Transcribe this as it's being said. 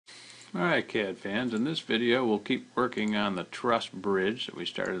Alright, CAD fans, in this video we'll keep working on the truss bridge that we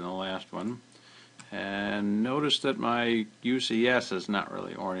started in the last one. And notice that my UCS is not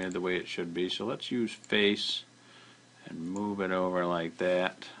really oriented the way it should be, so let's use face and move it over like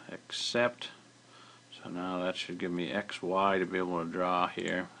that. Accept. So now that should give me XY to be able to draw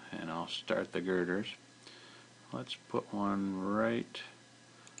here, and I'll start the girders. Let's put one right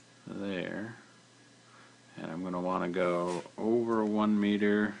there, and I'm going to want to go over 1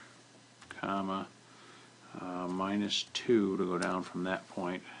 meter, comma, -2 to go down from that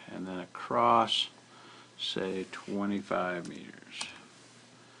point, and then across, say 25 meters.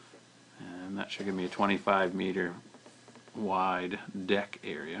 And that should give me a 25-meter wide deck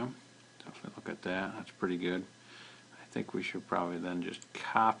area. So if we look at that, that's pretty good. I think we should probably then just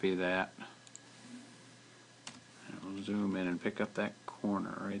copy that. And we'll zoom in and pick up that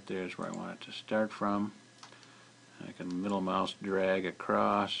corner right there is where I want it to start from. I can middle mouse drag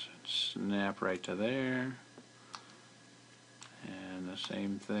across, snap right to there, and the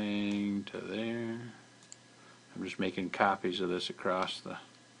same thing to there. I'm just making copies of this across the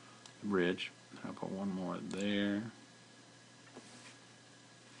bridge. I'll put one more there,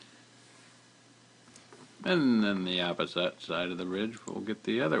 and then the opposite side of the bridge we'll get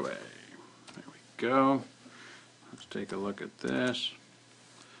the other way. There we go. Let's take a look at this.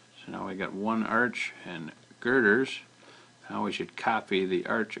 So now we got one arch and girders. Now we should copy the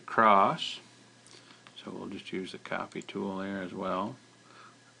arch across. So we'll just use the copy tool there as well.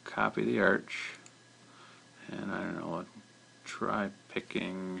 Copy the arch. And I don't know, let's try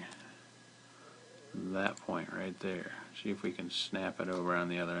picking that point right there. See if we can snap it over on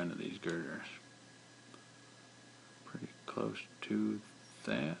the other end of these girders. Pretty close to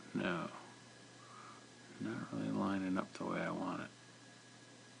that. No. Not really lining up the way I want it.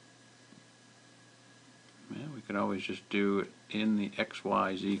 Yeah, we could always just do it in the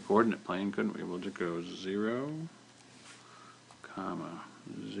XYZ coordinate plane, couldn't we? We'll just go 0, comma,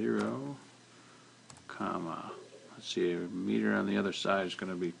 0, comma. Let's see, a meter on the other side is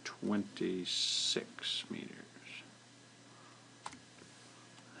going to be 26 meters.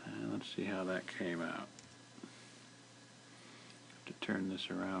 And let's see how that came out. Have to turn this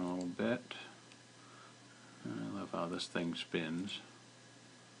around a little bit. I love how this thing spins.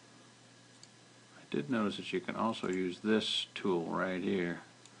 I did notice that you can also use this tool right here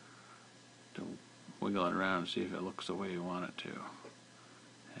to wiggle it around and see if it looks the way you want it to.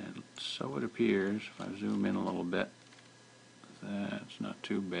 And so it appears, if I zoom in a little bit, that's not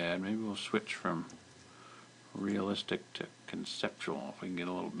too bad. Maybe we'll switch from realistic to conceptual if we can get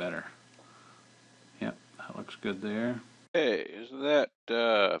a little better. Yep, that looks good there. Hey, isn't that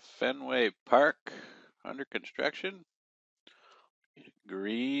Fenway Park under construction?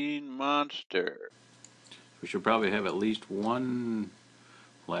 Green monster. We should probably have at least one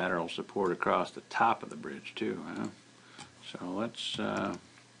lateral support across the top of the bridge too, huh? So let's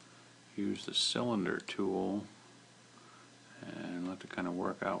use the cylinder tool and let it kind of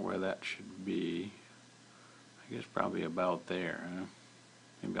work out where that should be. I guess probably about there, huh?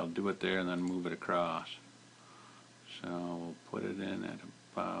 Maybe I'll do it there and then move it across. So we'll put it in at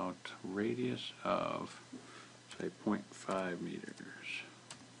about radius of, say, 0.5 meters.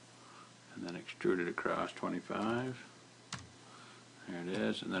 And then extrude it across 25. There it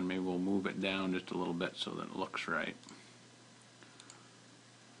is, and then maybe we'll move it down just a little bit so that it looks right.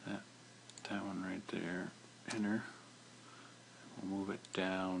 That one right there, enter. We'll move it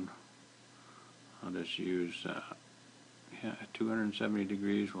down. I'll just use, at 270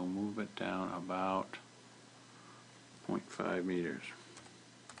 degrees, we'll move it down about 0.5 meters.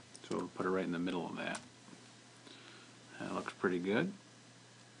 So we'll put it right in the middle of that. That looks pretty good.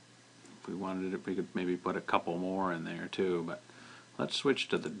 If we wanted it, we could maybe put a couple more in there too, but let's switch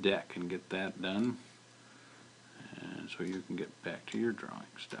to the deck and get that done, and so you can get back to your drawing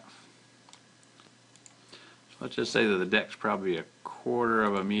stuff. So let's just say that the deck's probably 1/4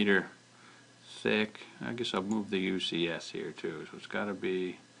 of a meter thick. I guess I'll move the UCS here too, so it's got to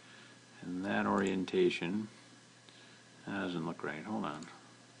be in that orientation. That doesn't look right. Hold on.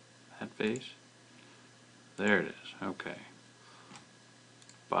 That face? There it is. Okay.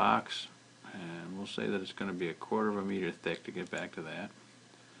 Box, and we'll say that it's going to be 1/4 of a meter thick to get back to that,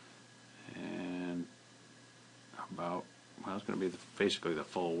 and about, well, it's going to be basically the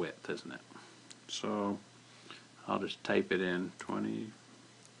full width, isn't it? So I'll just type it in,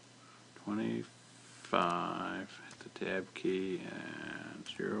 25, hit the tab key, and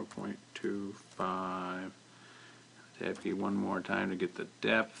 0.25, tab key one more time to get the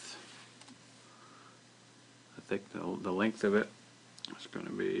depth. I think the length of it, it's going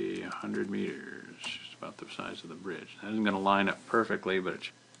to be 100 meters, just about the size of the bridge. That isn't going to line up perfectly, but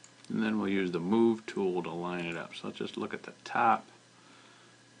And then we'll use the move tool to line it up. So let's just look at the top.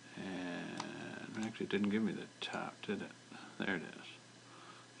 And actually it didn't give me the top, did it? There it is.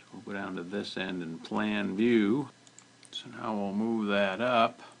 So we'll go down to this end in plan view. So now we'll move that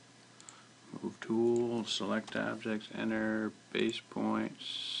up. Move tool, select objects, enter, base point,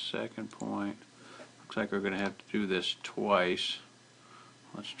 second point. Looks like we're going to have to do this twice.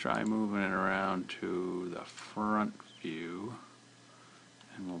 Let's try moving it around to the front view.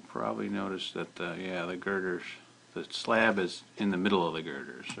 And we'll probably notice that the girders, the slab is in the middle of the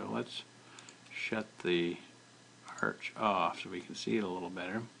girders. So let's shut the arch off so we can see it a little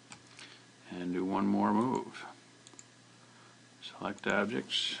better. And do one more move. Select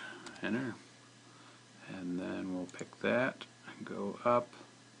objects, enter, and then we'll pick that and go up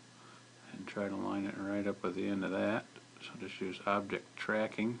and try to line it right up with the end of that. So just use object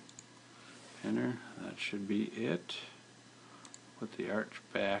tracking, enter, that should be it. Put the arch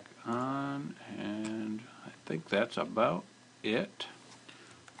back on, and I think that's about it.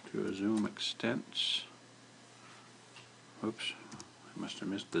 Do a zoom extents. Oops, I must have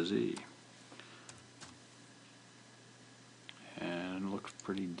missed the Z. And looks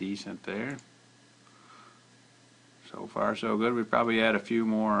pretty decent there. So far so good. We probably add a few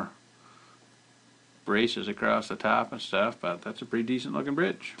more braces across the top and stuff, but that's a pretty decent looking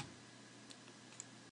bridge.